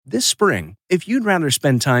This spring, if you'd rather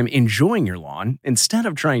spend time enjoying your lawn instead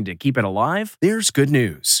of trying to keep it alive, there's good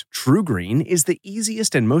news. TruGreen is the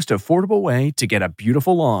easiest and most affordable way to get a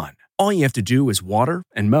beautiful lawn. All you have to do is water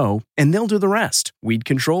and mow, and they'll do the rest. Weed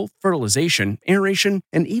control, fertilization, aeration,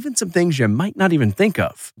 and even some things you might not even think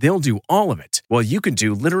of. They'll do all of it, while you can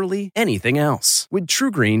do literally anything else. With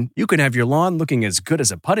TruGreen, you can have your lawn looking as good as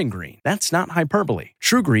a putting green. That's not hyperbole.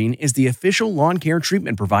 TruGreen is the official lawn care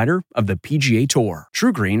treatment provider of the PGA Tour.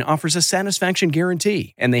 TruGreen offers a satisfaction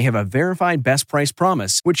guarantee, and they have a verified best price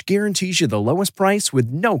promise, which guarantees you the lowest price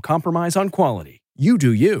with no compromise on quality. You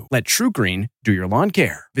do you. Let TruGreen do your lawn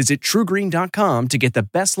care. Visit TruGreen.com to get the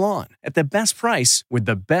best lawn at the best price with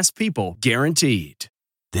the best people guaranteed.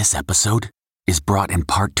 This episode is brought in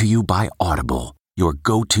part to you by Audible, your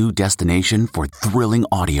go-to destination for thrilling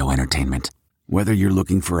audio entertainment. Whether you're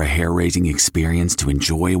looking for a hair-raising experience to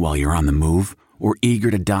enjoy while you're on the move or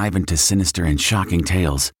eager to dive into sinister and shocking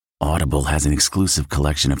tales, Audible has an exclusive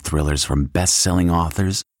collection of thrillers from best-selling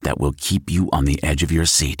authors that will keep you on the edge of your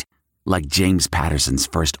seat. Like James Patterson's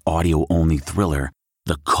first audio-only thriller,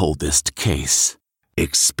 The Coldest Case.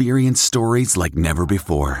 Experience stories like never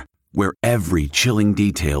before, where every chilling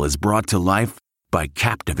detail is brought to life by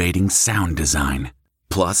captivating sound design.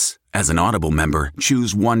 Plus, as an Audible member,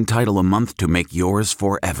 choose one title a month to make yours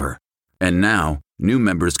forever. And now, new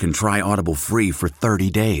members can try Audible free for 30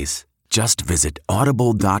 days. Just visit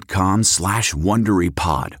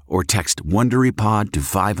audible.com/WonderyPod or text WonderyPod to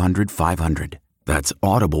 500-500. That's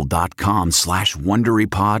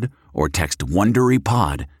audible.com/WonderyPod or text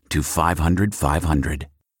WonderyPod to 500-500.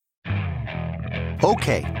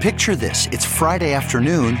 Okay, picture this. It's Friday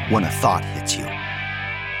afternoon when a thought hits you.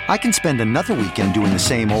 I can spend another weekend doing the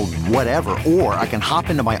same old whatever, or I can hop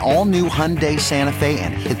into my all-new Hyundai Santa Fe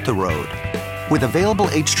and hit the road. With available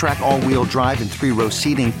H-Track all-wheel drive and 3-row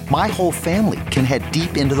seating, my whole family can head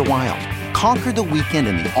deep into the wild. Conquer the weekend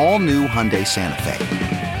in the all-new Hyundai Santa Fe.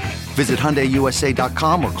 Visit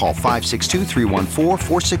HyundaiUSA.com or call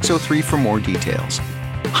 562-314-4603 for more details.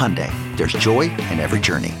 Hyundai, there's joy in every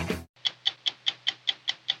journey.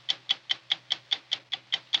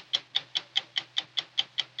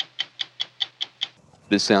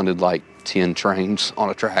 This sounded like 10 trains on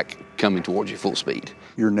a track coming towards you full speed.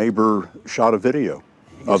 Your neighbor shot a video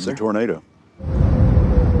of the tornado.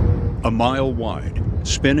 A mile wide,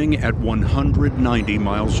 spinning at 190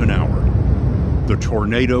 miles an hour. The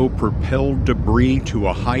tornado propelled debris to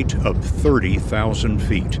a height of 30,000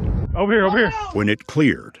 feet. Over here. When it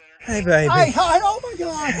cleared, Hey, baby. Hey, oh my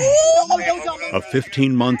God. a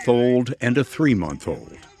 15-month-old and a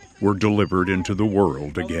 3-month-old were delivered into the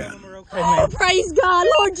world again. Oh, praise God,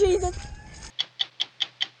 Lord Jesus.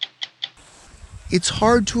 It's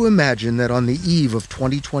hard to imagine that on the eve of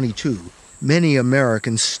 2022, many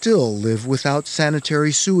Americans still live without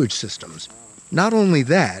sanitary sewage systems. Not only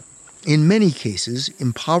that, in many cases,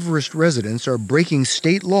 impoverished residents are breaking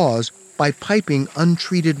state laws by piping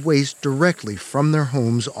untreated waste directly from their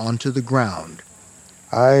homes onto the ground.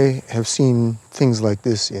 I have seen things like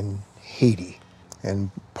this in Haiti and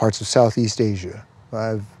parts of Southeast Asia.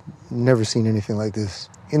 I've never seen anything like this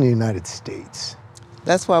in the United States.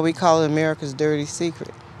 That's why we call it America's dirty secret.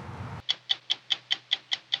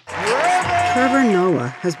 Trevor Noah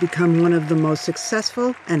has become one of the most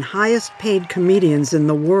successful and highest-paid comedians in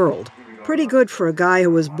the world. Pretty good for a guy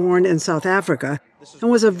who was born in South Africa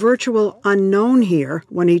and was a virtual unknown here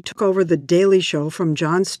when he took over The Daily Show from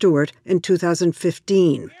Jon Stewart in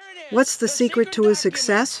 2015. What's the secret to his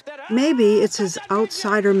success? Maybe it's his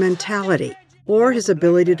outsider mentality, or his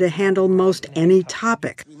ability to handle most any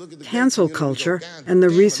topic, cancel culture, and the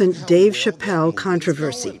recent Dave Chappelle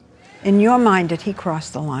controversy. In your mind, did he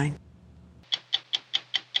cross the line?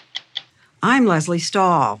 I'm Leslie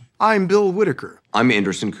Stahl. I'm Bill Whitaker. I'm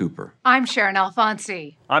Anderson Cooper. I'm Sharon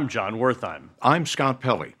Alfonsi. I'm John Wertheim. I'm Scott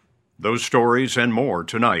Pelley. Those stories and more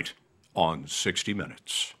tonight on 60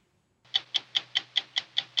 Minutes.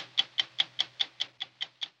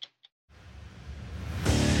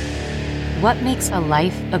 What makes a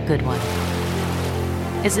life a good one?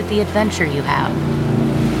 Is it the adventure you have?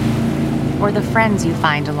 Or the friends you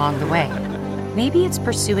find along the way? Maybe it's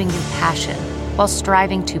pursuing your passion while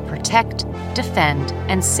striving to protect, defend,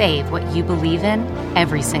 and save what you believe in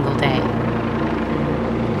every single day.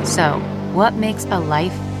 So, what makes a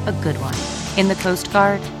life a good one? In the Coast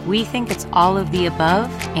Guard, we think it's all of the above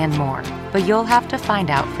and more, but you'll have to find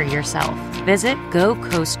out for yourself. Visit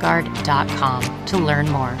gocoastguard.com to learn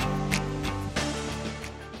more.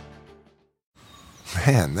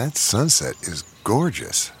 Man, that sunset is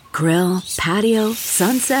gorgeous. Grill, patio,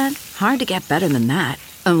 sunset. Hard to get better than that.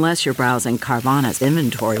 Unless you're browsing Carvana's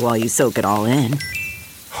inventory while you soak it all in.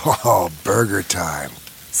 Oh, burger time.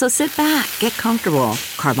 So sit back, get comfortable.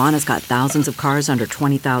 Carvana's got thousands of cars under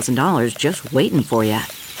 $20,000 just waiting for you.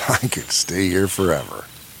 I could stay here forever.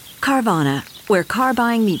 Carvana, where car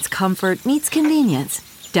buying meets comfort meets convenience.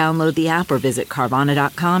 Download the app or visit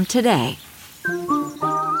Carvana.com today.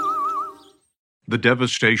 The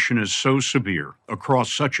devastation is so severe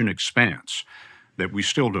across such an expanse that we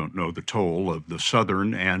still don't know the toll of the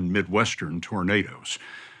southern and midwestern tornadoes.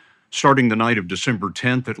 Starting the night of December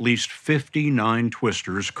 10th, at least 59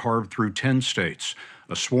 twisters carved through 10 states,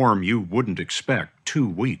 a swarm you wouldn't expect 2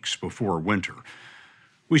 weeks before winter.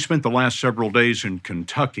 We spent the last several days in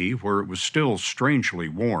Kentucky, where it was still strangely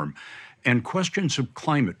warm, and questions of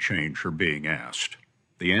climate change are being asked.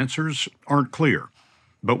 The answers aren't clear,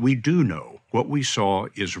 but we do know what we saw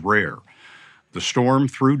is rare. The storm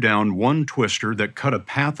threw down one twister that cut a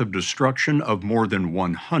path of destruction of more than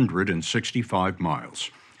 165 miles.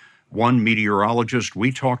 One meteorologist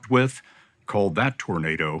we talked with called that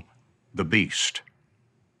tornado the Beast.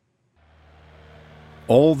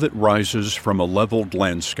 All that rises from a leveled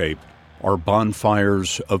landscape are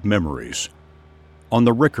bonfires of memories. On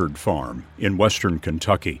the Rickard farm in western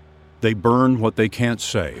Kentucky, they burn what they can't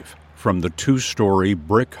save from the 2-story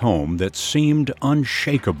brick home that seemed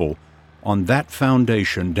unshakable on that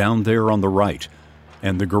foundation down there on the right,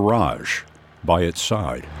 and the garage by its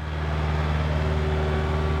side.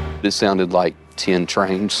 It sounded like 10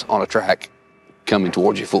 trains on a track coming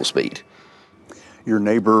towards you full speed. Your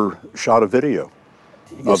neighbor shot a video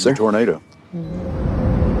of the tornado.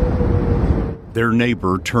 Their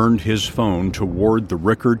neighbor turned his phone toward the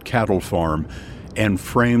Rickard cattle farm and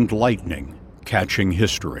framed lightning, catching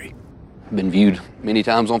history. Been viewed many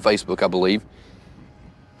times on Facebook, I believe.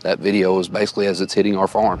 That video is basically as it's hitting our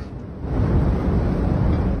farm.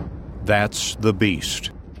 That's the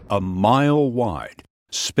Beast, a mile wide,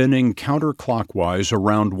 spinning counterclockwise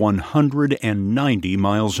around 190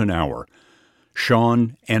 miles an hour.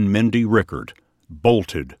 Sean and Mindy Rickard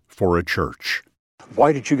bolted for a church.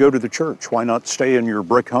 Why did you go to the church? Why not stay in your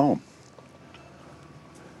brick home?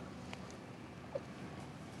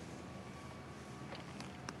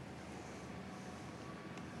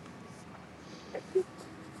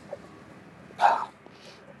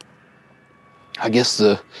 I guess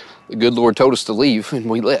the good Lord told us to leave, and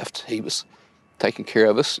we left. He was taking care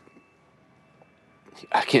of us.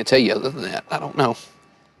 I can't tell you other than that. I don't know.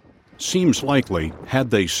 Seems likely, had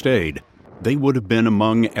they stayed, they would have been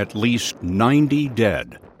among at least 90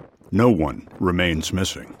 dead. No one remains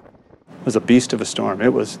missing. It was a beast of a storm.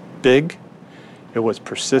 It was big, it was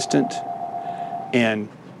persistent, and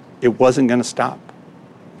it wasn't going to stop.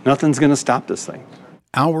 Nothing's going to stop this thing.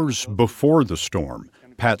 Hours before the storm,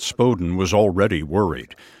 Pat Spoden was already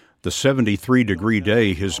worried. The 73-degree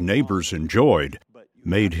day his neighbors enjoyed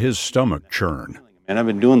made his stomach churn. And I've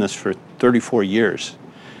been doing this for 34 years.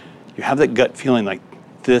 You have that gut feeling like,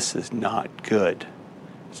 this is not good.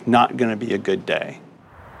 It's not going to be a good day.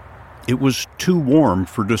 It was too warm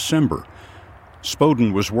for December.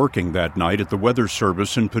 Spoden was working that night at the Weather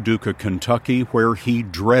Service in Paducah, Kentucky, where he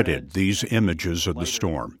dreaded these images of the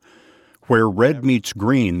storm. Where red meets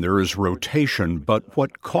green, there is rotation, but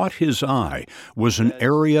what caught his eye was an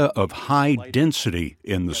area of high density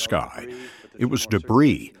in the sky. It was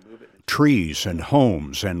debris, trees and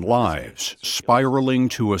homes and lives spiraling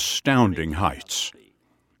to astounding heights.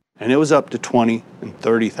 And it was up to 20 and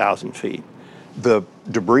 30,000 feet. The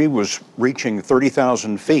debris was reaching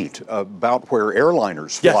 30,000 feet, about where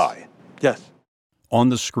airliners fly. Yes. On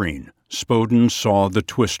the screen, Spoden saw the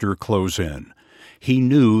twister close in. He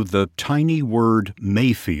knew the tiny word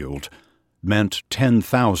Mayfield meant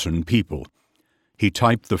 10,000 people. He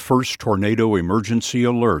typed the first tornado emergency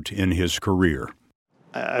alert in his career.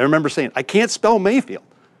 I remember saying, I can't spell Mayfield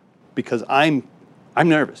because I'm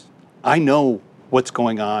nervous. I know what's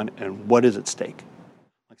going on and what is at stake.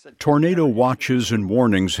 Tornado watches and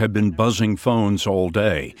warnings have been buzzing phones all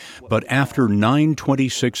day, but after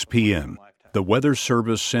 9:26 p.m., the Weather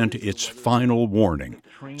Service sent its final warning,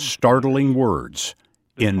 startling words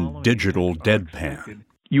in digital deadpan.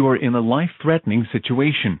 You are in a life-threatening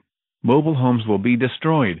situation. Mobile homes will be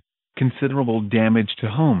destroyed. Considerable damage to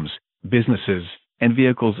homes, businesses, and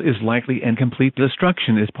vehicles is likely, and complete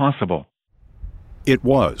destruction is possible. It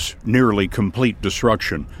was nearly complete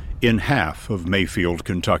destruction in half of Mayfield,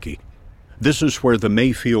 Kentucky. This is where the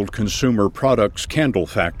Mayfield Consumer Products candle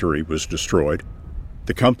factory was destroyed.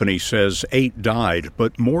 The company says 8 died,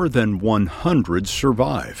 but more than 100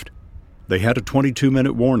 survived. They had a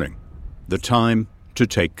 22-minute warning, the time to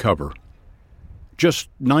take cover. Just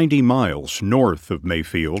 90 miles north of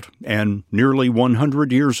Mayfield, and nearly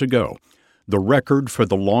 100 years ago, the record for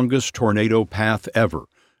the longest tornado path ever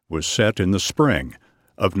was set in the spring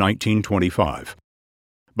of 1925.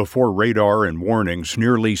 Before radar and warnings,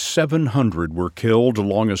 nearly 700 were killed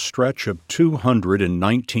along a stretch of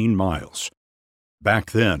 219 miles.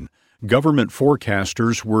 Back then, government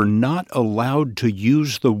forecasters were not allowed to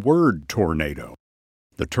use the word tornado.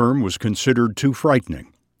 The term was considered too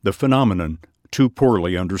frightening, the phenomenon too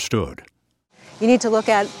poorly understood. You need to look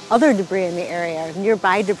at other debris in the area,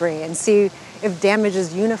 nearby debris, and see if damage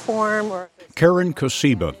is uniform or... Karen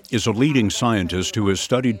Kosiba is a leading scientist who has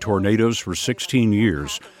studied tornadoes for 16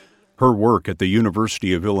 years. Her work at the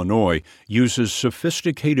University of Illinois uses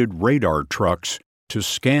sophisticated radar trucks to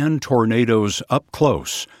scan tornadoes up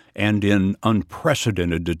close and in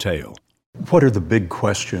unprecedented detail. What are the big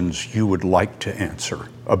questions you would like to answer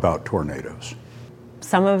about tornadoes?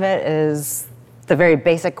 Some of it is the very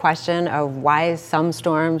basic question of why some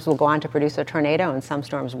storms will go on to produce a tornado and some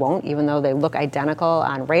storms won't, even though they look identical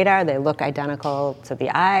on radar, they look identical to the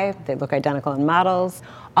eye, they look identical in models.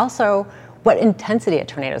 Also, what intensity a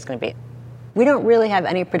tornado is going to be. We don't really have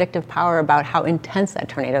any predictive power about how intense that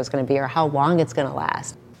tornado is going to be or how long it's going to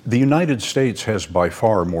last. The United States has by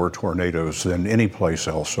far more tornadoes than any place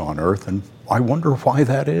else on Earth, and I wonder why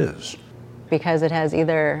that is. Because it has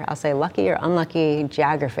either, I'll say, lucky or unlucky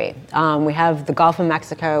geography. We have the Gulf of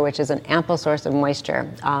Mexico, which is an ample source of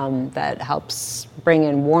moisture that helps bring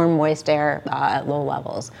in warm, moist air at low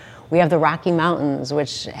levels. We have the Rocky Mountains,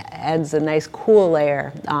 which adds a nice cool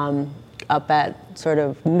layer up at sort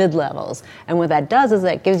of mid-levels. And what that does is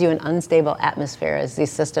that gives you an unstable atmosphere as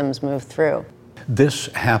these systems move through. This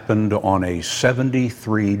happened on a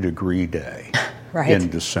 73-degree day in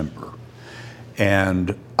December.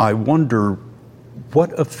 And I wonder,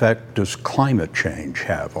 what effect does climate change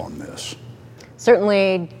have on this?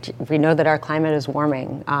 Certainly, we know that our climate is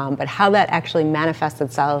warming, but how that actually manifests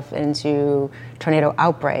itself into tornado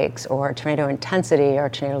outbreaks or tornado intensity or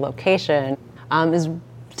tornado location is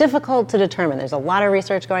difficult to determine. There's a lot of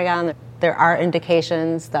research going on. There are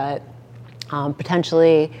indications that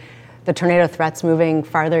potentially the tornado threat's moving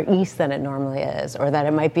farther east than it normally is, or that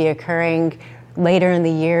it might be occurring later in the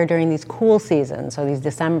year during these cool seasons, so these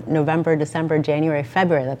November, December, January,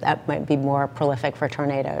 February, that might be more prolific for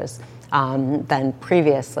tornadoes than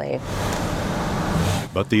previously.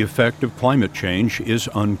 But the effect of climate change is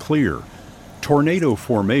unclear. Tornado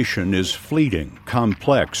formation is fleeting,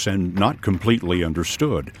 complex, and not completely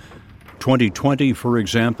understood. 2020, for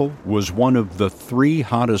example, was one of the 3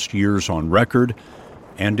 hottest years on record,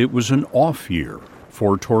 and it was an off year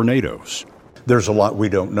for tornadoes. There's a lot we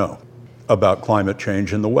don't know about climate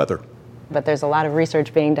change and the weather. But there's a lot of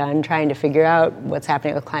research being done trying to figure out what's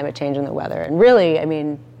happening with climate change and the weather. And really, I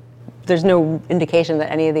mean, there's no indication that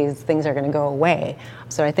any of these things are going to go away.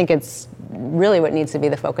 So I think it's really what needs to be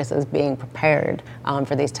the focus is being prepared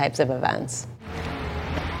for these types of events.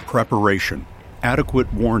 Preparation,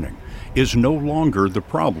 adequate warning, is no longer the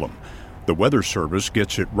problem. The Weather Service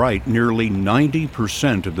gets it right nearly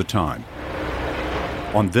 90% of the time.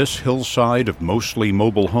 On this hillside of mostly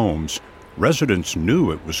mobile homes, residents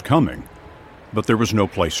knew it was coming, but there was no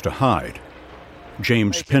place to hide.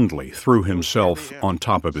 James Pendley threw himself on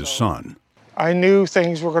top of his son. I knew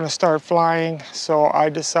things were going to start flying, so I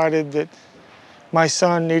decided that my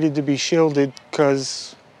son needed to be shielded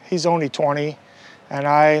because he's only 20 and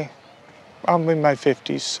I'm in my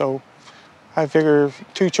 50s, so I figure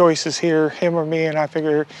 2 choices here, him or me, and I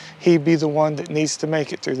figure he'd be the one that needs to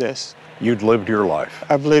make it through this. You'd lived your life.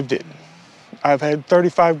 I've lived it. I've had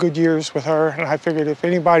 35 good years with her, and I figured if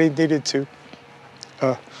anybody needed to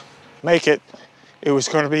make it, it was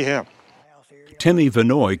going to be him. Timmy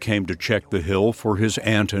Vinoy came to check the hill for his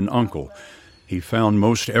aunt and uncle. He found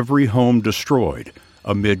most every home destroyed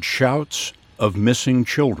amid shouts of missing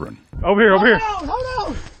children. Over here. Hold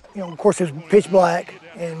on. You know, of course, it was pitch black,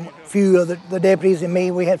 and a few of the deputies and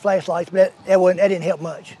me, we had flashlights, but that didn't help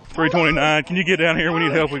much. 329, can you get down here? We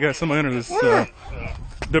need help. We got someone under this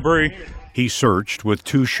debris. He searched with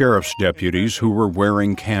 2 sheriff's deputies who were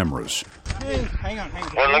wearing cameras. Hang on.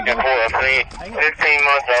 We're looking for a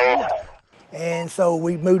 15-month-old. And so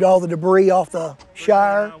we moved all the debris off the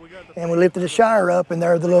Shire, and we lifted the Shire up, and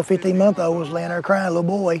there the little 15-month-old was laying there crying, little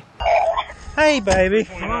boy. Hey, baby.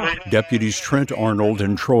 Deputies Trent Arnold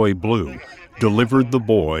and Troy Blue delivered the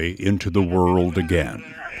boy into the world again.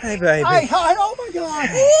 Hey, baby. Hey, oh my God.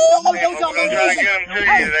 Don't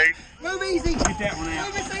move easy. Get that one out.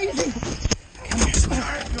 Move it easy.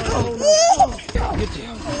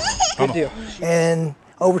 Good deal. And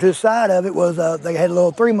over to the side of it was they had a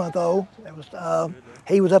little 3-month-old. That was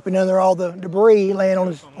he was up and under all the debris, laying on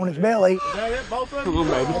his belly. Both of them. Come on,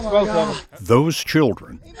 baby. Both of them. Those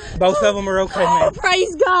children. Both of them are okay, man.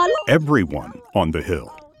 Praise God. Everyone on the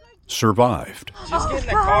hill survived. Just get in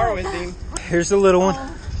the car with him. Here's the little one.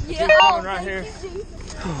 Yeah. Right here.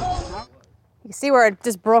 You can see where it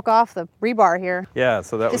just broke off the rebar here. Yeah,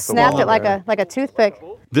 so that just was the snapped wall it like there. a toothpick.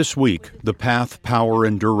 This week, the path, power,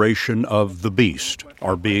 and duration of the Beast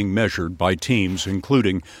are being measured by teams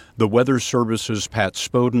including the Weather Service's Pat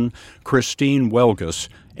Spoden, Christine Welgus,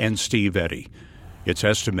 and Steve Eddy. It's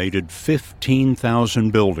estimated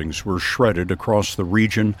 15,000 buildings were shredded across the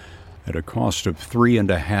region at a cost of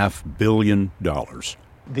 $3.5 billion.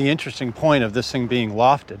 The interesting point of this thing being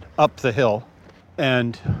lofted up the hill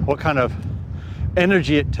and what kind of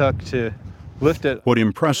energy it took to lift it. What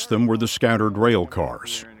impressed them were the scattered rail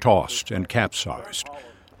cars, tossed and capsized.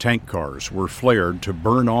 Tank cars were flared to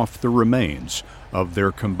burn off the remains of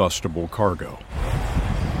their combustible cargo.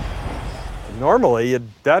 Normally,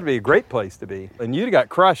 that'd be a great place to be, and you'd got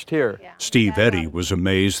crushed here. Steve Eddy was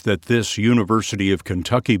amazed that this University of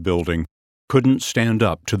Kentucky building couldn't stand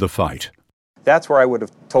up to the fight. That's where I would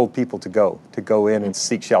have told people to go in and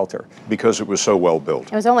seek shelter. Because it was so well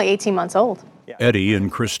built. It was only 18 months old. Eddy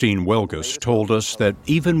and Christine Welgus told us that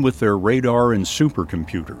even with their radar and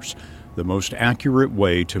supercomputers, the most accurate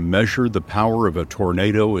way to measure the power of a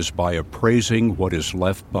tornado is by appraising what is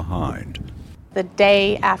left behind. The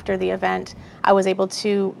day after the event, I was able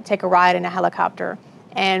to take a ride in a helicopter,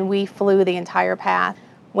 and we flew the entire path.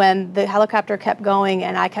 When the helicopter kept going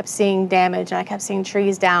and I kept seeing damage and I kept seeing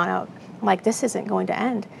trees down, I'm like, this isn't going to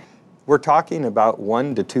end. We're talking about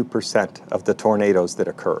 1% to 2% of the tornadoes that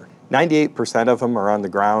occur. 98% of them are on the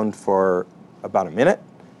ground for about a minute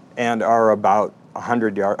and are about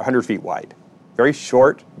 100 feet wide. Very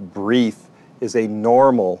short, brief is a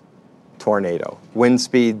normal tornado. Wind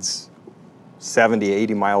speeds 70,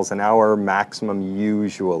 80 miles an hour maximum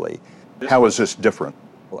usually. How is this different?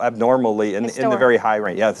 Abnormally in the very high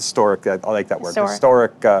range. Yeah, historic, I like that word.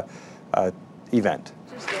 Historic event.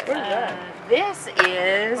 This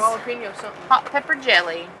is hot pepper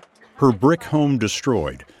jelly. Her brick home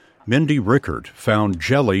destroyed, Mindy Rickard found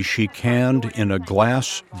jelly she canned in a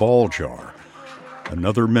glass ball jar.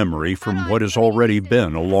 Another memory from what has already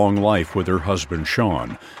been a long life with her husband,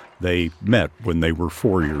 Sean. They met when they were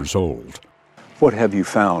 4 years old. What have you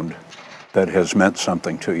found that has meant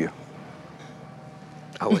something to you?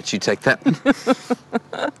 I'll let you take that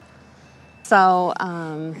one. So,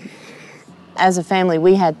 as a family,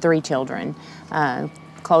 we had 3 children,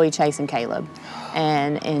 Chloe, Chase, and Caleb.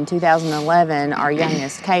 And in 2011, our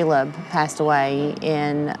youngest, Caleb, passed away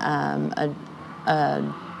in a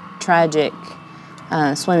tragic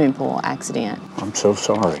swimming pool accident. I'm so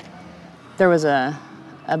sorry. There was a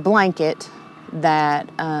blanket that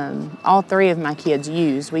all 3 of my kids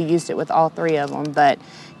used. We used it with all 3 of them, but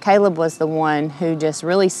Caleb was the one who just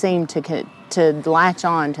really seemed to latch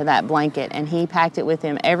on to that blanket, and he packed it with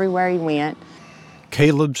him everywhere he went.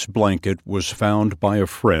 Caleb's blanket was found by a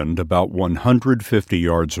friend about 150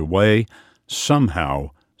 yards away,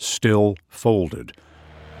 somehow still folded.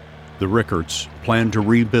 The Rickards plan to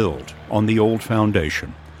rebuild on the old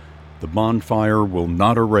foundation. The bonfire will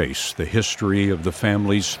not erase the history of the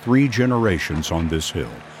family's 3 generations on this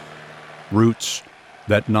hill. Roots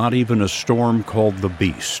that not even a storm called the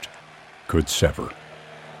Beast could sever.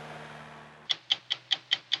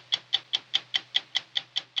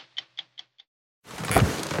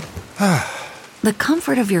 The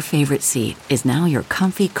comfort of your favorite seat is now your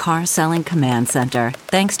comfy car selling command center,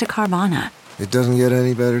 thanks to Carvana. It doesn't get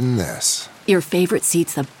any better than this. Your favorite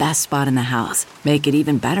seat's the best spot in the house. Make it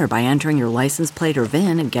even better by entering your license plate or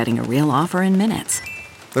VIN and getting a real offer in minutes.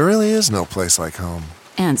 There really is no place like home.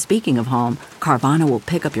 And speaking of home, Carvana will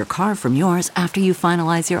pick up your car from yours after you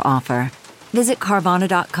finalize your offer. Visit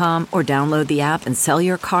Carvana.com or download the app and sell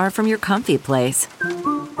your car from your comfy place.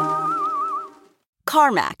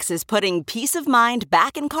 CarMax is putting peace of mind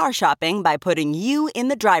back in car shopping by putting you in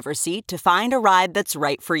the driver's seat to find a ride that's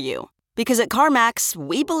right for you. Because at CarMax,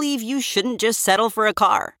 we believe you shouldn't just settle for a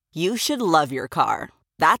car. You should love your car.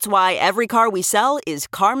 That's why every car we sell is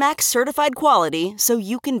CarMax certified quality, so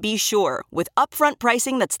you can be sure with upfront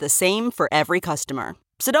pricing that's the same for every customer.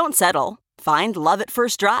 So don't settle. Find love at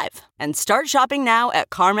first drive and start shopping now at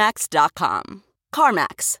CarMax.com.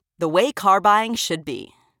 CarMax, the way car buying should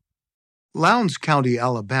be. Lowndes County,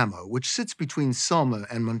 Alabama, which sits between Selma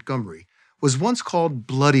and Montgomery, was once called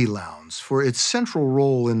Bloody Lowndes for its central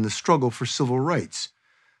role in the struggle for civil rights.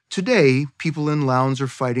 Today, people in Lowndes are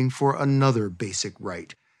fighting for another basic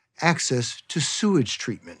right, access to sewage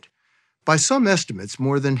treatment. By some estimates,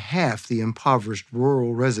 more than half the impoverished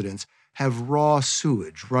rural residents have raw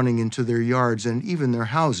sewage running into their yards and even their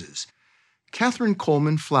houses. Catherine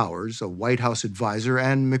Coleman Flowers, a White House advisor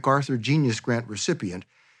and MacArthur Genius Grant recipient,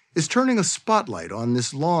 is turning a spotlight on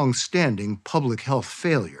this long-standing public health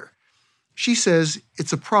failure. She says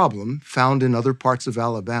it's a problem found in other parts of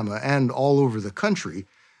Alabama and all over the country,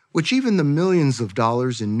 which even the millions of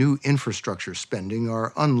dollars in new infrastructure spending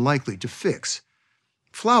are unlikely to fix.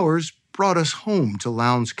 Flowers brought us home to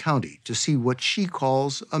Lowndes County to see what she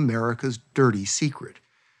calls America's dirty secret.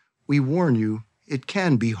 We warn you, it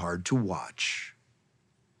can be hard to watch.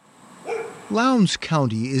 Lowndes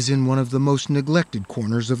County is in one of the most neglected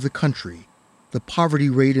corners of the country. The poverty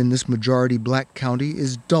rate in this majority-black county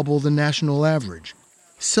is double the national average.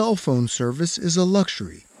 Cell phone service is a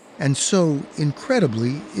luxury, and so,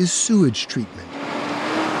 incredibly, is sewage treatment.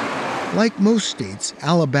 Like most states,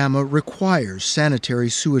 Alabama requires sanitary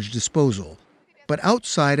sewage disposal, but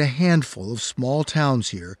outside a handful of small towns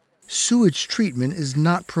here, sewage treatment is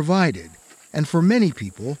not provided, and for many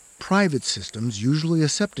people, private systems, usually a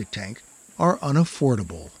septic tank, are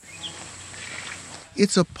unaffordable.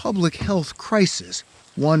 It's a public health crisis.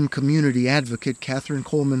 One community advocate, Catherine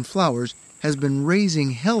Coleman Flowers, has been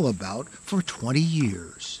raising hell about for 20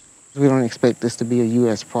 years. We don't expect this to be a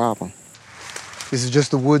U.S. problem. This is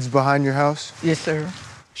just the woods behind your house? Yes, sir.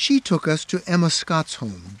 She took us to Emma Scott's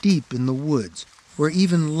home, deep in the woods, where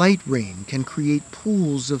even light rain can create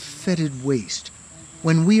pools of fetid waste.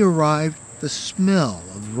 When we arrived, the smell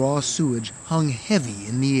of raw sewage hung heavy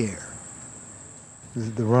in the air. Is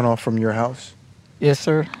it the runoff from your house? Yes,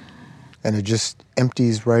 sir. And it just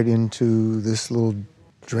empties right into this little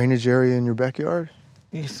drainage area in your backyard?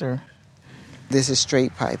 Yes, sir. This is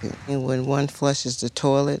straight piping. And when one flushes the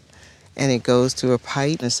toilet and it goes through a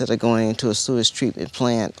pipe instead of going into a sewage treatment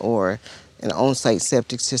plant or an on-site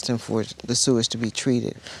septic system for the sewage to be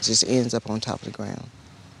treated, it just ends up on top of the ground.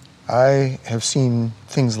 I have seen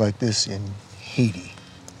things like this in Haiti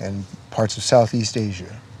and parts of Southeast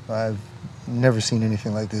Asia. I've never seen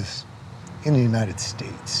anything like this in the United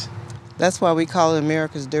States. That's why we call it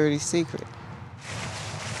America's dirty secret.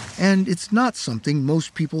 And it's not something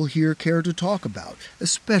most people here care to talk about,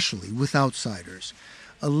 especially with outsiders.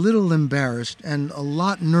 A little embarrassed and a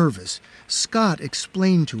lot nervous, Scott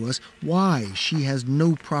explained to us why she has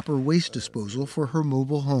no proper waste disposal for her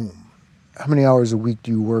mobile home. How many hours a week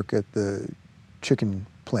do you work at the chicken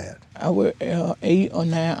plant? I work 8 or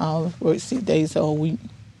 9 hours, work 6 days a week.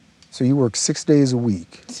 So you work 6 days a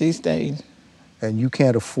week? 6 days. And you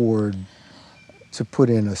can't afford to put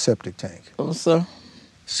in a septic tank? Oh, sir.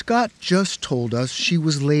 Scott just told us she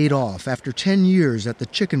was laid off after 10 years at the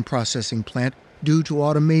chicken processing plant due to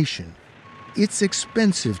automation. It's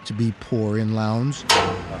expensive to be poor in Lowndes.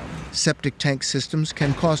 Septic tank systems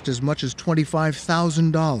can cost as much as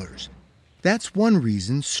 $25,000. That's one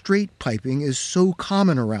reason straight piping is so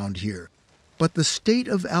common around here. But the state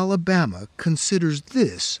of Alabama considers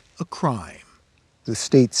this a crime. The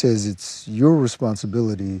state says it's your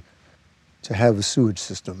responsibility to have a sewage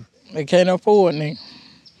system. I can't afford it.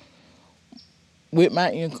 With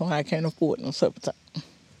my income, I can't afford no septic tank.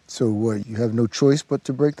 So what, you have no choice but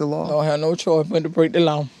to break the law? No, I have no choice but to break the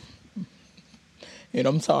law. And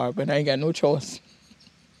I'm sorry, but I ain't got no choice.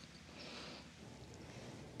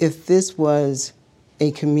 If this was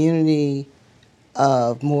a community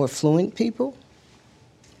of more affluent people,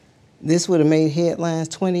 this would have made headlines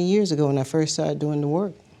 20 years ago when I first started doing the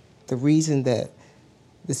work. The reason that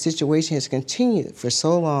the situation has continued for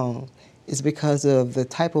so long is because of the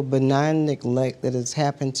type of benign neglect that has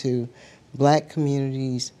happened to black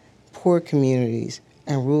communities, poor communities,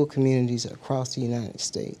 and rural communities across the United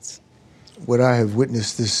States. What I have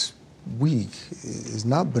witnessed this week is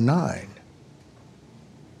not benign.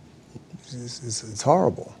 It's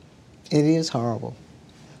horrible. It is horrible.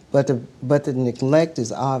 But the neglect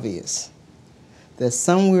is obvious. That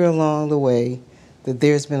somewhere along the way that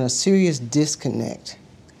there's been a serious disconnect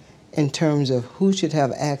in terms of who should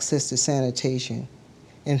have access to sanitation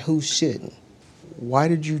and who shouldn't. Why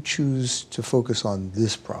did you choose to focus on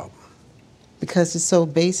this problem? Because it's so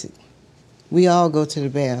basic. We all go to the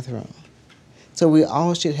bathroom. So we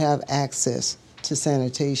all should have access to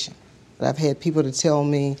sanitation. But I've had people to tell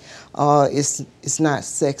me, oh, it's not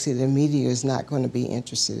sexy, the media is not going to be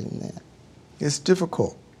interested in that. It's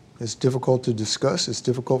difficult. It's difficult to discuss. It's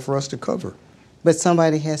difficult for us to cover. But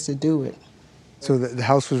somebody has to do it. So the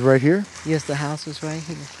house was right here? Yes, the house was right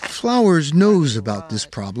here. Flowers knows about this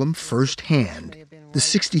problem firsthand. The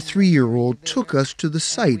 63-year-old took us to the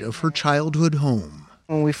site of her childhood home.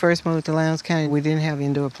 When we first moved to Lowndes County, we didn't have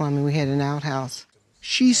indoor plumbing. We had an outhouse.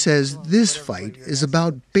 She says this fight is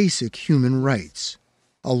about basic human rights,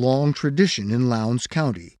 a long tradition in Lowndes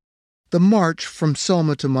County. The march from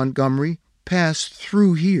Selma to Montgomery passed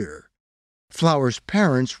through here. Flowers'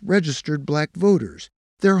 parents registered black voters.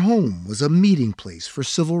 Their home was a meeting place for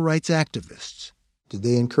civil rights activists. Did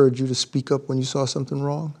they encourage you to speak up when you saw something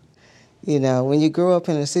wrong? You know, when you grow up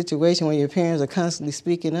in a situation where your parents are constantly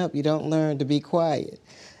speaking up, you don't learn to be quiet.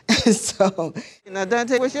 So, now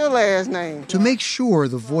Dante, what's your last name? To make sure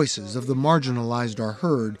the voices of the marginalized are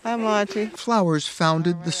heard, Hi, Monty. Flowers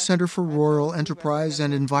founded the Center for Rural Enterprise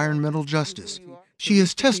and Environmental Justice. She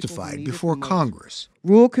has testified before Congress.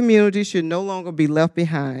 Rural communities should no longer be left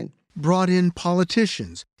behind. Brought in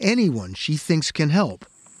politicians, anyone she thinks can help.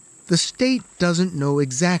 The state doesn't know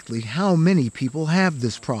exactly how many people have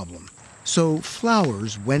this problem, so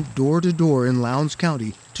Flowers went door to door in Lowndes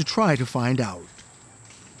County to try to find out.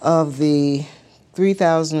 Of the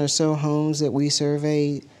 3,000 or so homes that we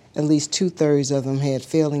surveyed, at least 2/3 of them had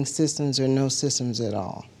failing systems or no systems at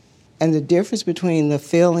all. And the difference between the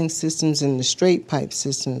failing systems and the straight pipe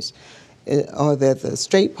systems are that the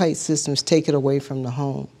straight pipe systems take it away from the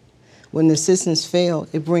home. When the systems fail,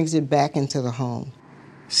 it brings it back into the home.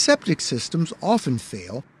 Septic systems often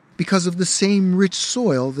fail because of the same rich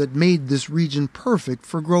soil that made this region perfect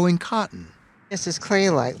for growing cotton. This is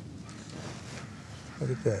clay-like.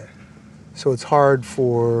 Look at that. So it's hard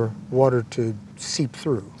for water to seep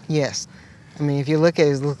through. Yes. I mean, if you look at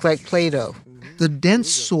it, it looks like Play-Doh. The dense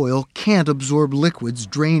soil can't absorb liquids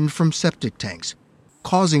drained from septic tanks,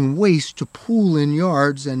 causing waste to pool in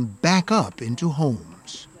yards and back up into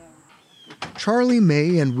homes. Charlie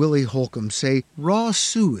May and Willie Holcomb say raw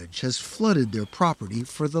sewage has flooded their property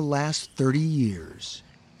for the last 30 years.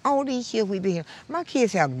 All these years we've been here, my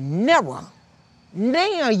kids have never,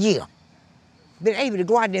 a year, been able to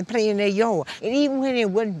go out there and play in their yard. And even when it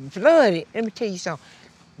wasn't flooded, let me tell you something,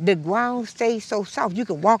 the ground stays so soft, you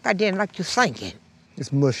can walk out there like you're sinking.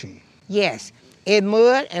 It's mushy. Yes, it's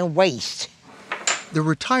mud and waste. The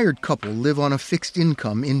retired couple live on a fixed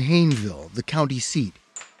income in Hayneville, the county seat.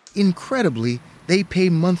 Incredibly, they pay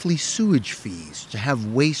monthly sewage fees to have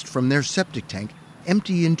waste from their septic tank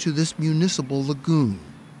empty into this municipal lagoon.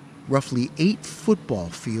 Roughly 8 football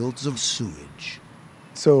fields of sewage.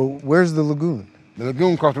 So where's the lagoon? The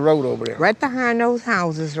lagoon across the road over there. Right behind those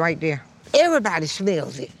houses right there. Everybody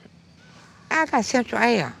smells it. I got central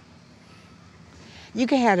air. You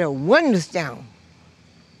can have the windows down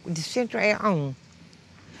with the central air on,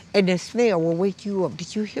 and the smell will wake you up.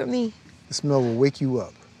 Did you hear me? The smell will wake you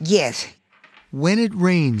up. Yes. When it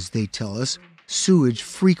rains, they tell us, sewage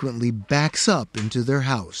frequently backs up into their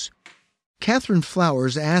house. Catherine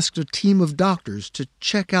Flowers asked a team of doctors to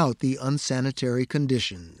check out the unsanitary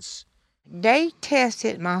conditions. They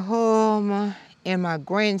tested my husband and my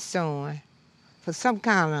grandson for some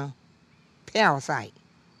kind of parasite.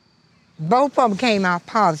 Both of them came out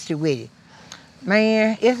positive with it.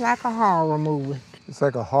 Man, it's like a horror movie. It's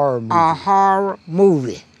like a horror movie. A horror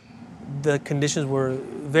movie. The conditions were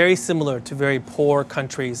very similar to very poor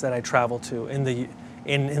countries that I traveled to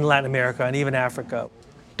in Latin America and even Africa.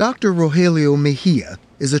 Dr. Rogelio Mejia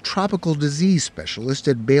is a tropical disease specialist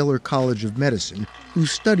at Baylor College of Medicine who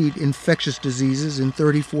studied infectious diseases in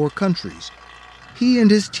 34 countries. He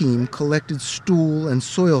and his team collected stool and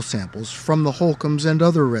soil samples from the Holcombs and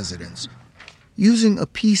other residents. Using a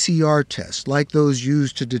PCR test like those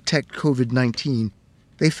used to detect COVID-19,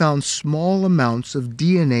 they found small amounts of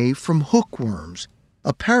DNA from hookworms,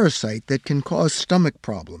 a parasite that can cause stomach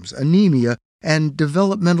problems, anemia, and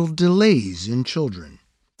developmental delays in children.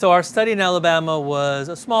 So our study in Alabama was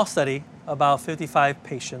a small study, about 55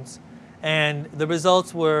 patients, and the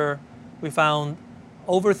results were we found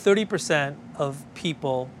over 30% of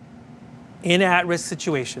people in at-risk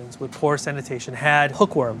situations with poor sanitation had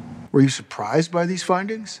hookworm. Were you surprised by these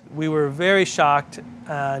findings? We were very shocked,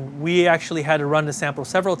 and we actually had to run the sample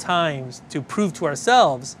several times to prove to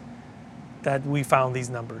ourselves that we found these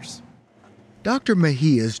numbers. Dr.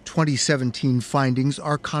 Mejia's 2017 findings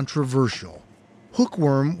are controversial.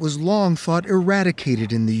 Hookworm was long thought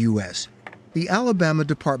eradicated in the U.S. The Alabama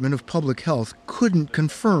Department of Public Health couldn't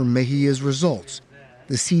confirm Mejia's results.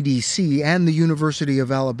 The CDC and the University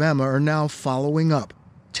of Alabama are now following up,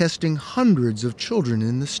 testing hundreds of children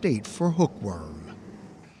in the state for hookworm.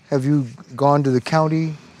 Have you gone to the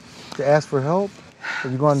county to ask for help?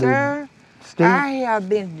 Have you gone to the state? I have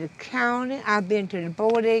been to the county, I've been to the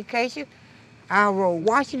Board of Education, I wrote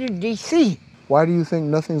Washington, D.C. Why do you think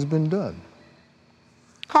nothing's been done?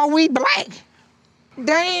 Because we black.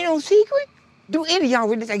 That ain't no secret. Do any of y'all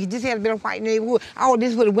really think this had been a white neighborhood? All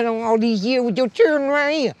this would have went on all these years with your children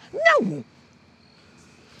around here? No.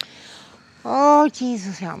 Oh,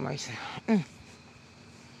 Jesus, have mercy.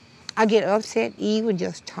 I get upset even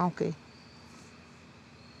just talking.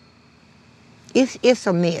 It's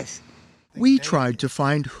a mess. We tried to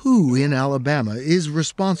find who in Alabama is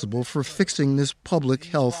responsible for fixing this public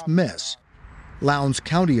health mess. Lowndes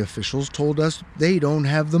County officials told us they don't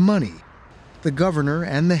have the money. The governor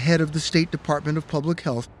and the head of the State Department of Public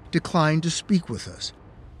Health declined to speak with us.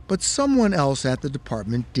 But someone else at the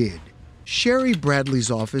department did. Sherry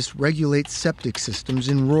Bradley's office regulates septic systems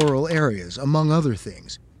in rural areas, among other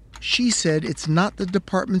things. She said it's not the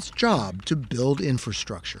department's job to build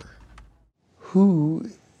infrastructure. Who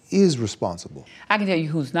is responsible? I can tell you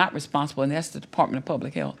who's not responsible, and that's the Department of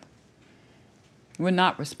Public Health. We're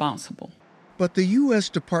not responsible. But the U.S.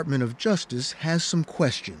 Department of Justice has some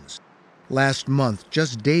questions. Last month,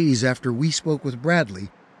 just days after we spoke with Bradley,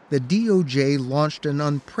 the DOJ launched an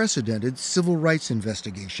unprecedented civil rights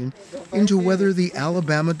investigation into whether the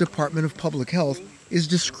Alabama Department of Public Health is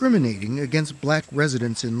discriminating against black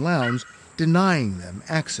residents in Lowndes, denying them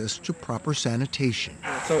access to proper sanitation.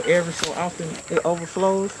 So every so often it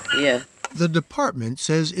overflows? Yeah. The department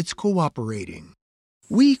says it's cooperating.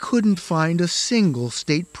 We couldn't find a single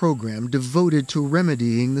state program devoted to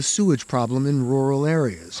remedying the sewage problem in rural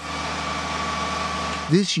areas.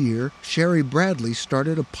 This year, Sherry Bradley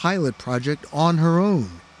started a pilot project on her own,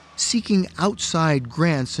 seeking outside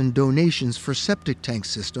grants and donations for septic tank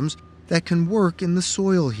systems that can work in the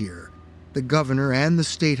soil here. The governor and the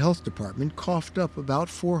state health department coughed up about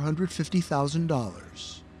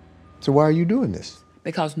 $450,000. So why are you doing this?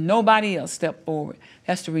 Because nobody else stepped forward.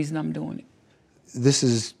 That's the reason I'm doing it. This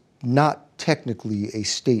is not technically a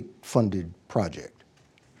state-funded project.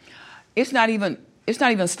 It's not even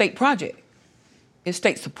a state project. It's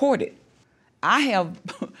state supported. I have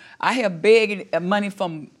begged money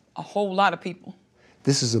from a whole lot of people.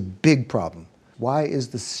 This is a big problem. Why is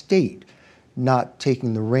the state not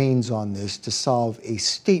taking the reins on this to solve a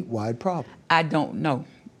statewide problem? I don't know.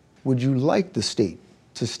 Would you like the state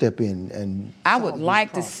to step in and I would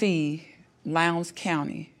like to see Lowndes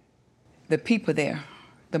County, the people there,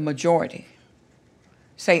 the majority,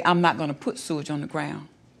 say, I'm not going to put sewage on the ground.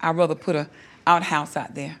 I'd rather put an outhouse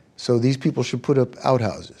out there. So these people should put up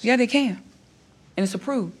outhouses? Yeah, they can. And it's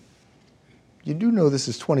approved. You do know this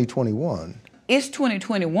is 2021. It's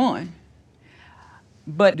 2021.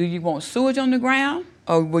 But do you want sewage on the ground,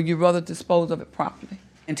 or would you rather dispose of it properly?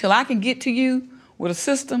 Until I can get to you with a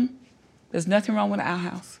system, there's nothing wrong with an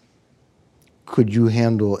outhouse. Could you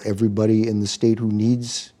handle everybody in the state who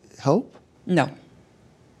needs help? No.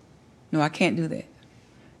 No, I can't do that.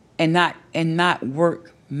 And not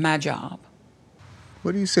work my job.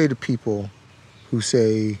 What do you say to people who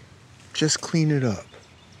say, just clean it up?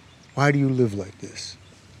 Why do you live like this?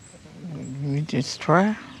 You just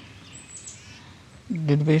try.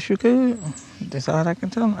 Do the best you could. That's all I can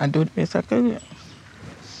tell them. I do the best I could.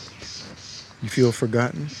 You feel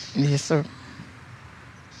forgotten? Yes, sir.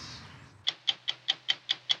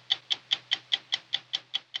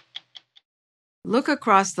 Look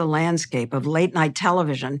across the landscape of late-night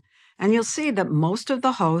television, and you'll see that most of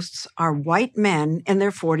the hosts are white men in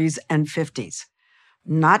their 40s and 50s.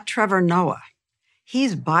 Not Trevor Noah.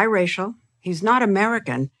 He's biracial, he's not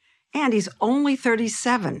American, and he's only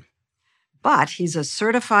 37. But he's a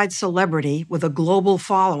certified celebrity with a global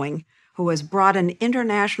following who has brought an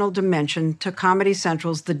international dimension to Comedy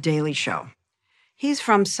Central's The Daily Show. He's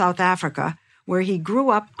from South Africa, where he grew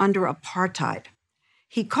up under apartheid.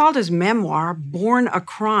 He called his memoir Born a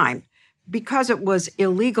Crime because it was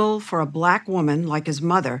illegal for a black woman like his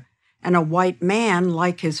mother and a white man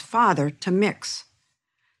like his father to mix.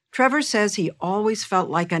 Trevor says he always felt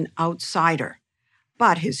like an outsider,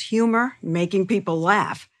 but his humor, making people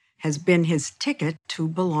laugh, has been his ticket to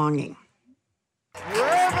belonging.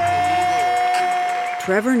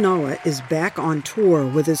 Trevor Noah is back on tour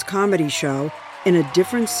with his comedy show in a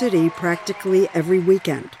different city practically every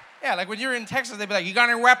weekend. Yeah, like when you're in Texas, they'd be like, you got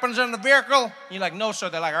any weapons in the vehicle? You're like, no, sir.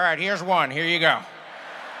 They're like, all right, here's one. Here you go.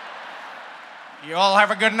 You all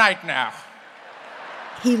have a good night now.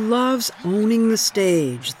 He loves owning the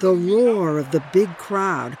stage, the roar of the big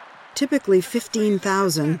crowd, typically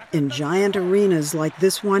 15,000 in giant arenas like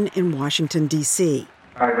this one in Washington, D.C.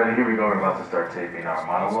 All right, buddy, here we go. We're about to start taping our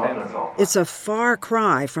monologue. That's all. It's a far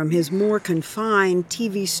cry from his more confined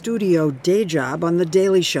TV studio day job on The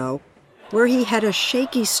Daily Show, where he had a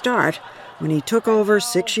shaky start when he took over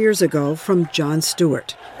 6 years ago from Jon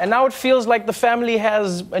Stewart. And now it feels like the family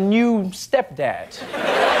has a new stepdad.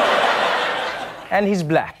 And he's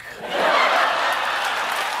black.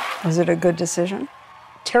 Was it a good decision?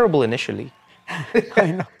 Terrible initially.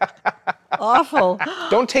 I know. Awful.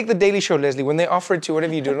 Don't take The Daily Show, Leslie. When they offer it to you,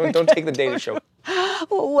 whatever you do, don't take The Daily Show.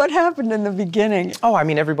 Well, what happened in the beginning? Oh, I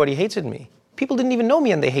mean, everybody hated me. People didn't even know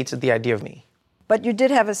me, and they hated the idea of me. But you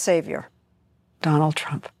did have a savior, Donald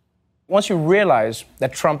Trump. Once you realize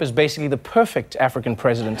that Trump is basically the perfect African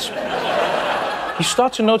president, you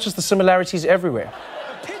start to notice the similarities everywhere.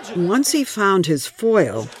 Once he found his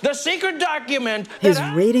foil, The secret document. his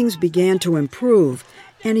ratings began to improve,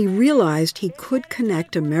 and he realized he could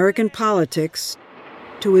connect American politics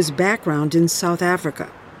to his background in South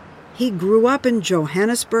Africa. He grew up in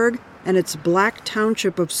Johannesburg and its black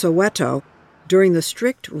township of Soweto during the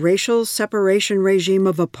strict racial separation regime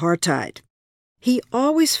of apartheid. He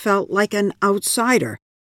always felt like an outsider,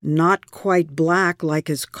 not quite black like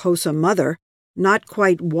his Xhosa mother, not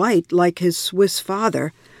quite white like his Swiss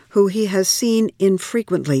father, who he has seen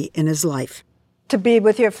infrequently in his life. To be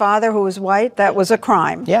with your father who was white, that was a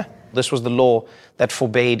crime. Yeah. This was the law that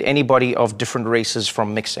forbade anybody of different races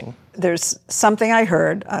from mixing. There's something I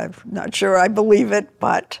heard, I'm not sure I believe it,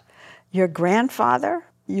 but your grandfather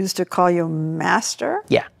used to call you master?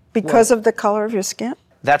 Yeah. Because of the color of your skin?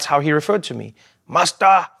 That's how he referred to me.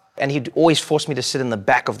 Master! And he'd always force me to sit in the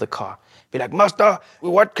back of the car. Be like, Master,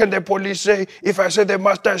 what can the police say if I say the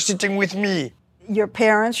master is sitting with me? Your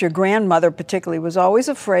parents, your grandmother particularly, was always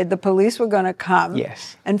afraid the police were going to come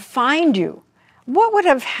and find you. What would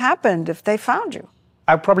have happened if they found you?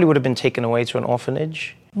 I probably would have been taken away to an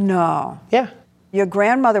orphanage. No. Yeah. Your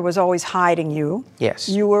grandmother was always hiding you. Yes.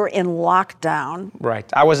 You were in lockdown.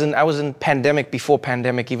 Right. I was in pandemic before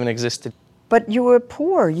pandemic even existed. But you were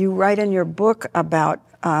poor. You write in your book about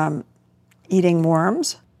eating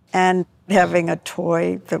worms and having a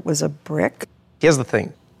toy that was a brick. Here's the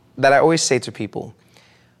thing that I always say to people.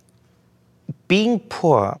 Being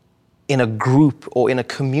poor in a group or in a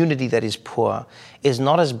community that is poor is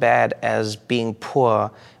not as bad as being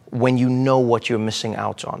poor when you know what you're missing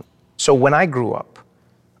out on. So when I grew up,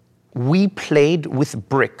 we played with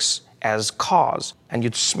bricks as cars, and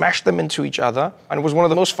you'd smash them into each other, and it was one of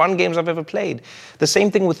the most fun games I've ever played. The same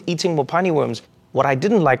thing with eating mopani worms. What I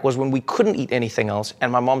didn't like was when we couldn't eat anything else,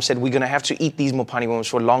 and my mom said, we're gonna have to eat these mopani worms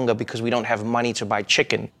for longer because we don't have money to buy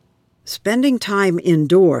chicken. Spending time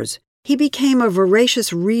indoors, he became a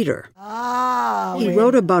voracious reader. He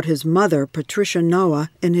wrote about his mother, Patricia Noah,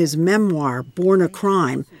 in his memoir, Born a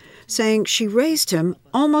Crime, saying she raised him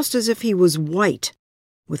almost as if he was white,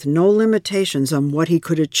 with no limitations on what he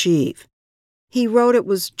could achieve. He wrote it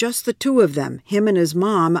was just the two of them, him and his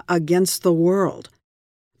mom, against the world.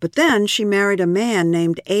 But then she married a man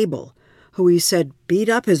named Abel, who he said beat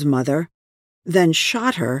up his mother, then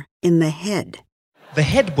shot her in the head. The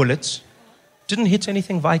head bullets didn't hit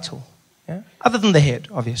anything vital, other than the head,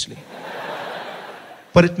 obviously.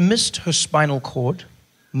 But it missed her spinal cord,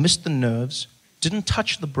 missed the nerves, didn't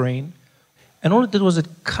touch the brain, and all it did was it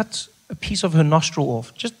cut a piece of her nostril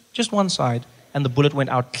off, just one side, and the bullet went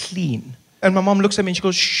out clean. And my mom looks at me and she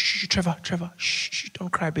goes, shh, Trevor, shh,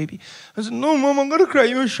 don't cry, baby. I said, no, Mom, I'm gonna cry.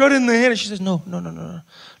 You were shot in the head. And she says, no.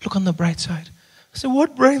 Look on the bright side. I said,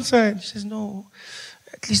 what bright side? She says, no,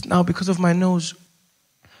 at least now because of my nose,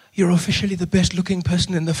 you're officially the best looking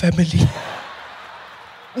person in the family.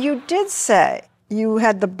 You did say you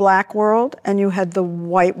had the black world and you had the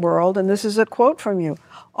white world, and this is a quote from you.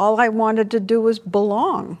 All I wanted to do was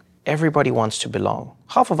belong. Everybody wants to belong.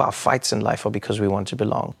 Half of our fights in life are because we want to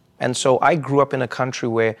belong. And so I grew up in a country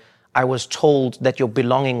where I was told that your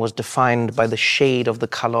belonging was defined by the shade of the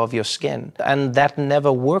color of your skin. And that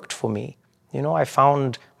never worked for me. You know, I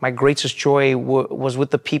found my greatest joy was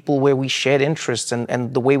with the people where we shared interests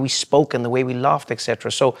and the way we spoke and the way we laughed,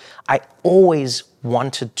 etc. So I always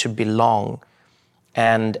wanted to belong.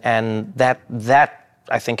 And that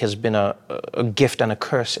I think has been a gift and a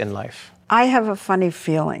curse in life. I have a funny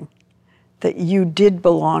feeling that you did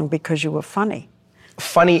belong because you were funny.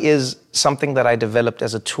 Funny is something that I developed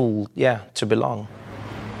as a tool, to belong.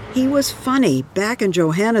 He was funny back in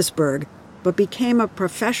Johannesburg, but became a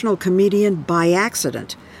professional comedian by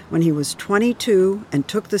accident when he was 22 and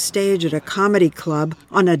took the stage at a comedy club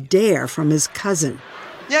on a dare from his cousin.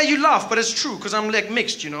 Yeah, you laugh, but it's true, because I'm like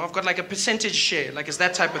mixed, you know. I've got like a percentage share, like it's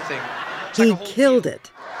that type of thing. He killed it,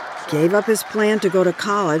 gave up his plan to go to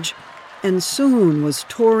college, and soon was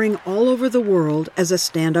touring all over the world as a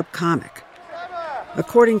stand-up comic.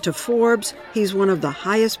 According to Forbes, he's one of the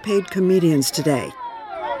highest-paid comedians today.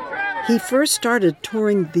 He first started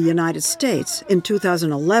touring the United States in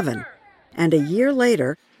 2011, and a year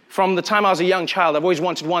later... From the time I was a young child, I've always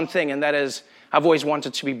wanted one thing, and that is, I've always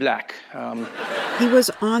wanted to be black. He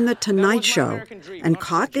was on The Tonight Show and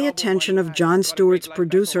caught the attention of Jon Stewart's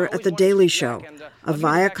producer at The Daily Show, a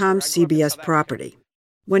Viacom CBS property.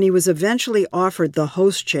 When he was eventually offered the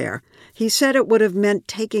host chair, he said it would have meant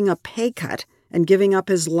taking a pay cut and giving up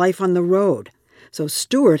his life on the road. So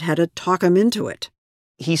Stewart had to talk him into it.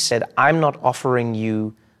 He said, I'm not offering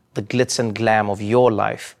you the glitz and glam of your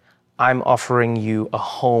life. I'm offering you a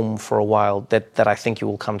home for a while that I think you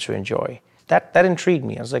will come to enjoy. That intrigued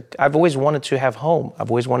me. I was like, I've always wanted to have home. I've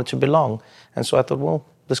always wanted to belong. And so I thought, well,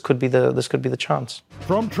 this could be the chance.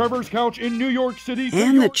 From Trevor's couch in New York City.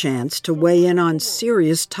 And the chance to weigh in on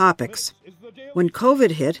serious topics. When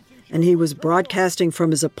COVID hit and he was broadcasting from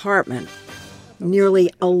his apartment, nearly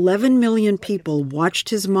 11 million people watched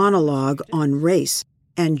his monologue on race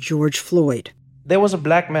and George Floyd. There was a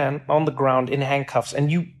black man on the ground in handcuffs,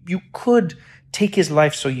 and you could take his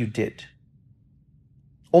life, so you did.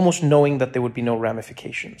 Almost knowing that there would be no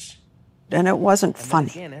ramifications. And it wasn't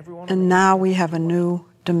funny. And now we have a new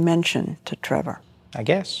dimension to Trevor. I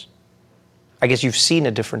guess you've seen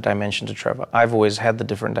a different dimension to Trevor. I've always had the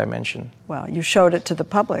different dimension. Well, you showed it to the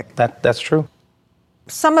public. That's true.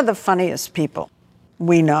 Some of the funniest people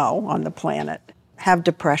we know on the planet have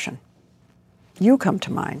depression. You come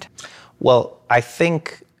to mind. Well, I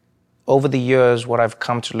think over the years, what I've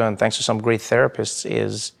come to learn, thanks to some great therapists,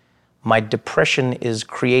 is my depression is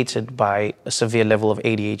created by a severe level of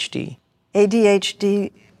ADHD.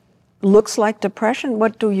 ADHD looks like depression?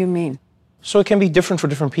 What do you mean? So it can be different for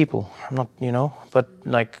different people. I'm not, but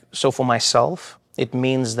so for myself, it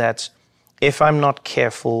means that if I'm not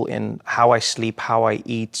careful in how I sleep, how I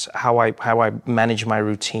eat, how I manage my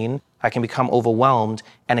routine, I can become overwhelmed,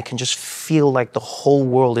 and it can just feel like the whole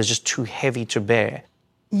world is just too heavy to bear.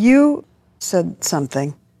 You said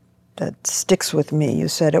something that sticks with me. You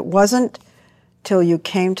said it wasn't till you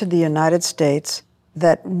came to the United States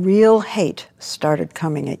that real hate started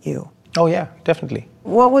coming at you. Oh, yeah, definitely.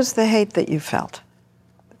 What was the hate that you felt?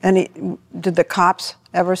 And did the cops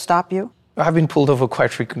ever stop you? I've been pulled over quite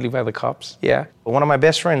frequently by the cops, yeah. One of my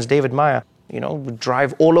best friends, David Meyer, would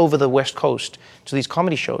drive all over the West Coast to these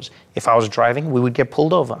comedy shows. If I was driving, we would get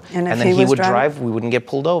pulled over. And then he would drive, we wouldn't get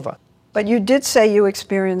pulled over. But you did say you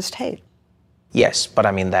experienced hate. Yes, but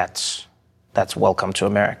I mean, that's welcome to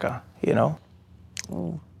America,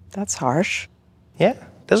 Oh, that's harsh. Yeah,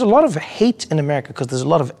 there's a lot of hate in America because there's a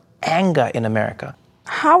lot of anger in America.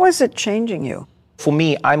 How is it changing you? For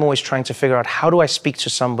me, I'm always trying to figure out, how do I speak to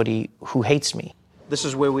somebody who hates me? This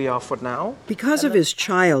is where we are for now. Because of his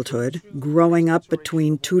childhood, growing up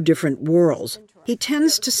between two different worlds, he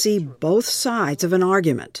tends to see both sides of an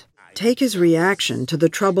argument. Take his reaction to the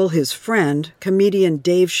trouble his friend, comedian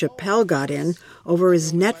Dave Chappelle, got in over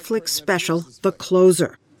his Netflix special, The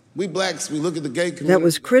Closer. We blacks, we look at the gay community. That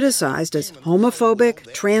was criticized as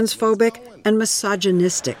homophobic, transphobic, and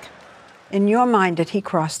misogynistic. In your mind, did he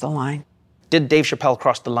cross the line? Did Dave Chappelle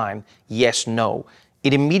cross the line? Yes, no.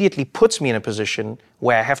 It immediately puts me in a position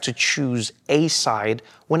where I have to choose a side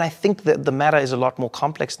when I think that the matter is a lot more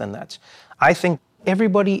complex than that. I think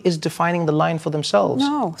everybody is defining the line for themselves.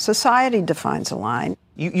 No, society defines a line.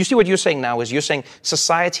 You see what you're saying now is you're saying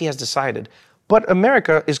society has decided. But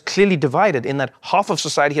America is clearly divided in that half of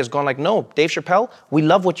society has gone like, no, Dave Chappelle, we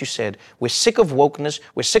love what you said. We're sick of wokeness.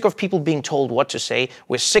 We're sick of people being told what to say.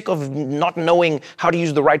 We're sick of not knowing how to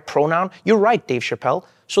use the right pronoun. You're right, Dave Chappelle.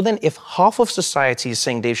 So then if half of society is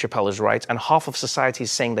saying Dave Chappelle is right and half of society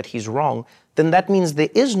is saying that he's wrong, then that means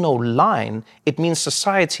there is no line. It means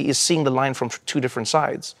society is seeing the line from two different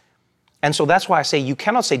sides. And so that's why I say you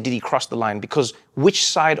cannot say, did he cross the line? Because which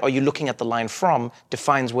side are you looking at the line from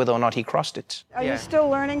defines whether or not he crossed it. Are you still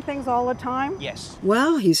learning things all the time? Yes.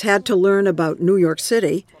 Well, he's had to learn about New York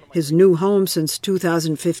City, his new home since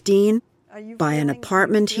 2015, buy an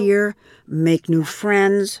apartment here, make new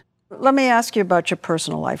friends. Let me ask you about your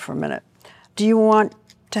personal life for a minute. Do you want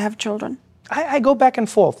to have children? I go back and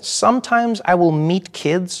forth. Sometimes I will meet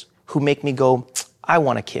kids who make me go, I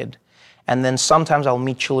want a kid. And then sometimes I'll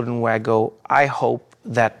meet children where I go, I hope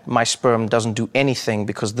that my sperm doesn't do anything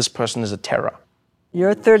because this person is a terror.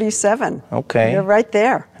 You're 37. Okay. You're right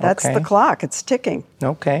there. That's Okay. the clock. It's ticking.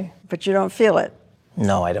 Okay. But you don't feel it.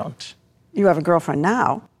 No, I don't. You have a girlfriend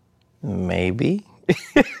now. Maybe.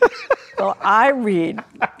 Well, I read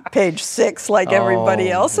page 6 like everybody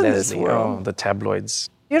else in this Leslie, world. Oh, the tabloids.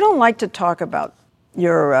 You don't like to talk about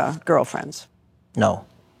your girlfriends. No.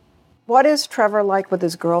 What is Trevor like with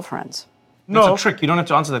his girlfriends? No. It's a trick. You don't have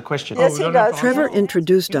to answer that question. Yes, he does. Trevor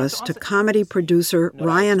introduced us to comedy producer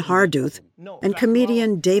Ryan Harduth and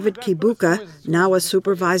comedian David Kibuka, now a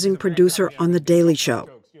supervising producer on The Daily Show.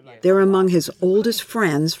 They're among his oldest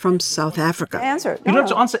friends from South Africa. You don't have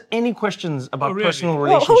to answer any questions about personal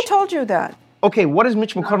relationships. Well, who told you that? Okay, what is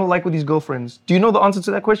Mitch McConnell like with his girlfriends? Do you know the answer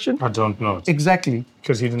to that question? I don't know it. Exactly.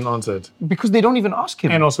 Because he didn't answer it. Because they don't even ask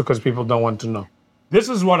him. And also because people don't want to know. This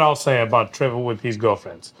is what I'll say about Trevor with his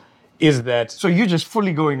girlfriends. Is that... So you're just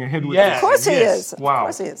fully going ahead with Yeah, this? Of course he is. Wow. Of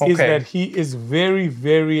course he is. Is that he is very,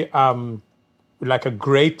 very, like a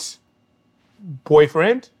great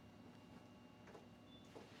boyfriend,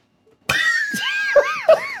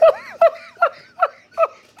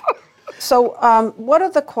 So what are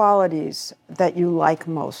the qualities that you like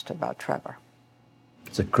most about Trevor?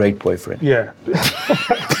 It's a great boyfriend. Yeah.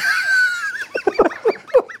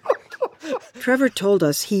 Trevor told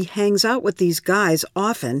us he hangs out with these guys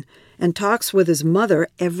often and talks with his mother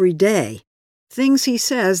every day. Things he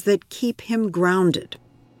says that keep him grounded.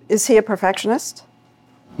 Is he a perfectionist?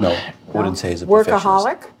 No, wouldn't say he's a perfectionist.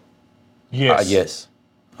 Workaholic? Yes. Yes,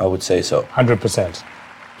 I would say so. 100%.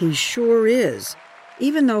 He sure is,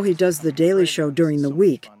 even though he does The Daily Show during the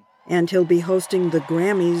week, and he'll be hosting the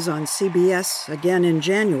Grammys on CBS again in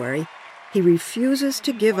January. He refuses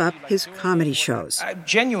to give up his comedy shows.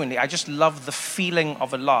 Genuinely, I just love the feeling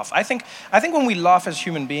of a laugh. I think when we laugh as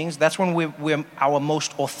human beings, that's when we're our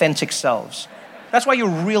most authentic selves. That's why your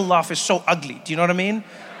real laugh is so ugly. Do you know what I mean?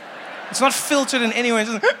 It's not filtered in any way.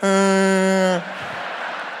 It's just, I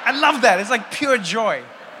love that. It's like pure joy.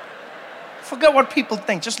 Forget what people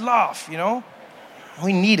think. Just laugh, you know?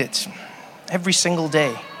 We need it every single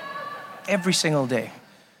day. Every single day.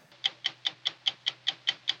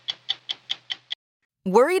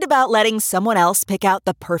 Worried about letting someone else pick out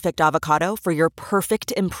the perfect avocado for your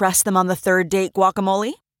perfect impress them on the third date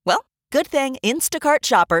guacamole? Well, good thing Instacart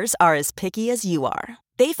shoppers are as picky as you are.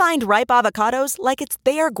 They find ripe avocados like it's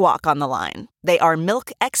their guac on the line. They are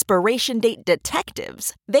milk expiration date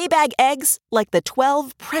detectives. They bag eggs like the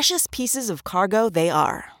 12 precious pieces of cargo they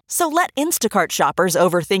are. So let Instacart shoppers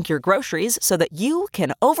overthink your groceries so that you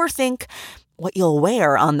can overthink what you'll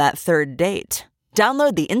wear on that third date.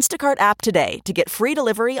 Download the Instacart app today to get free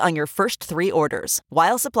delivery on your first 3 orders,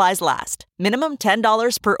 while supplies last. Minimum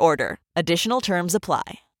 $10 per order. Additional terms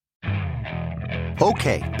apply.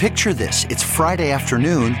 Okay, picture this. It's Friday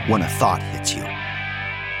afternoon when a thought hits you.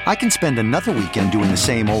 I can spend another weekend doing the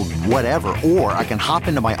same old whatever, or I can hop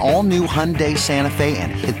into my all-new Hyundai Santa Fe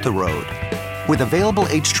and hit the road. With available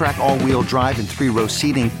H-Track all-wheel drive and 3-row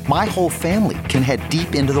seating, my whole family can head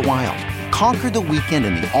deep into the wild. Conquer the weekend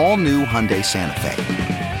in the all-new Hyundai Santa Fe.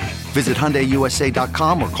 Visit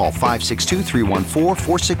HyundaiUSA.com or call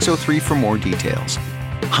 562-314-4603 for more details.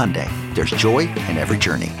 Hyundai, there's joy in every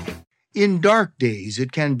journey. In dark days,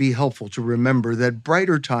 it can be helpful to remember that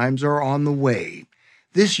brighter times are on the way.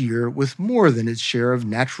 This year, with more than its share of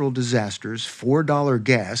natural disasters, $4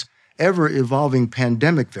 gas, ever-evolving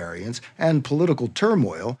pandemic variants, and political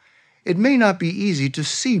turmoil, it may not be easy to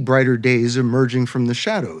see brighter days emerging from the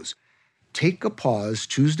shadows. Take a pause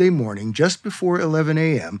Tuesday morning just before 11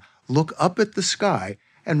 a.m., look up at the sky,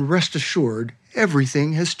 and rest assured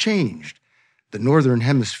everything has changed. The Northern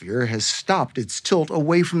Hemisphere has stopped its tilt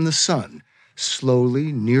away from the sun.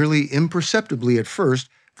 Slowly, nearly imperceptibly at first,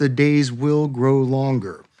 the days will grow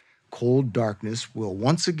longer. Cold darkness will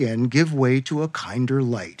once again give way to a kinder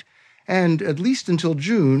light. And at least until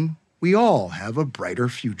June, we all have a brighter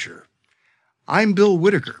future. I'm Bill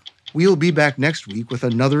Whitaker. We'll be back next week with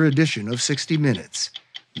another edition of 60 Minutes.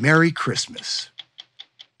 Merry Christmas.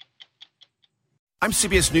 I'm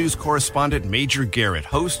CBS News correspondent Major Garrett,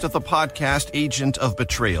 host of the podcast Agent of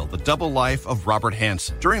Betrayal, The Double Life of Robert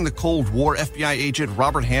Hanssen. During the Cold War, FBI agent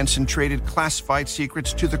Robert Hanssen traded classified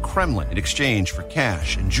secrets to the Kremlin in exchange for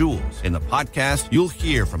cash and jewels. In the podcast, you'll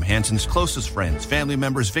hear from Hanssen's closest friends, family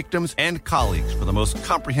members, victims, and colleagues for the most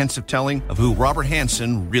comprehensive telling of who Robert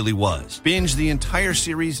Hanssen really was. Binge the entire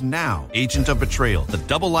series now. Agent of Betrayal, The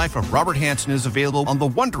Double Life of Robert Hanssen is available on the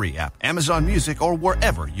Wondery app, Amazon Music, or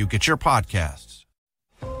wherever you get your podcasts.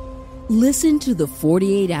 Listen to the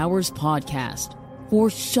 48 Hours podcast for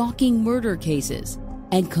shocking murder cases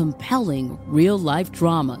and compelling real-life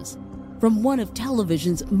dramas from one of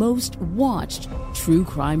television's most watched true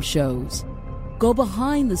crime shows. Go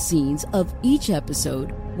behind the scenes of each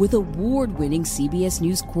episode with award-winning CBS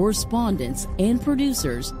News correspondents and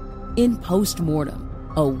producers in Postmortem,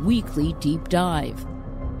 a weekly deep dive.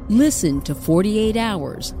 Listen to 48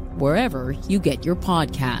 Hours wherever you get your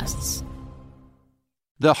podcasts.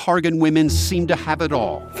 The Hargan women seem to have it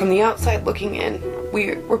all. From the outside looking in,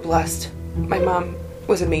 we were blessed. My mom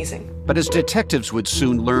was amazing. But as detectives would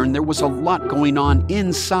soon learn, there was a lot going on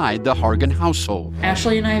inside the Hargan household.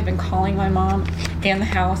 Ashley and I have been calling my mom and the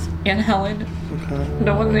house and Helen.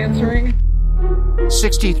 No one's answering.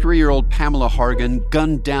 63-year-old Pamela Hargan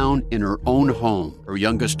gunned down in her own home. Her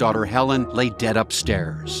youngest daughter, Helen, lay dead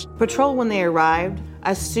upstairs. Patrol, when they arrived,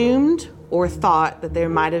 assumed or thought that there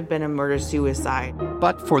might have been a murder-suicide.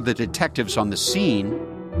 But for the detectives on the scene,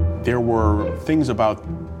 there were things about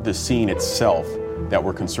the scene itself that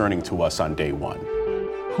were concerning to us on day one.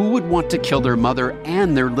 Who would want to kill their mother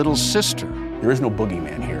and their little sister? There is no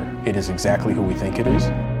boogeyman here. It is exactly who we think it is.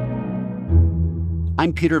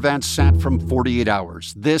 I'm Peter Van Sant from 48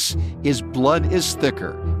 Hours. This is Blood is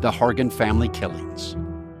Thicker, the Hargan family killings.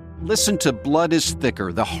 Listen to Blood is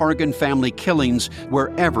Thicker, The Hargan Family Killings,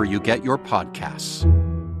 wherever you get your podcasts.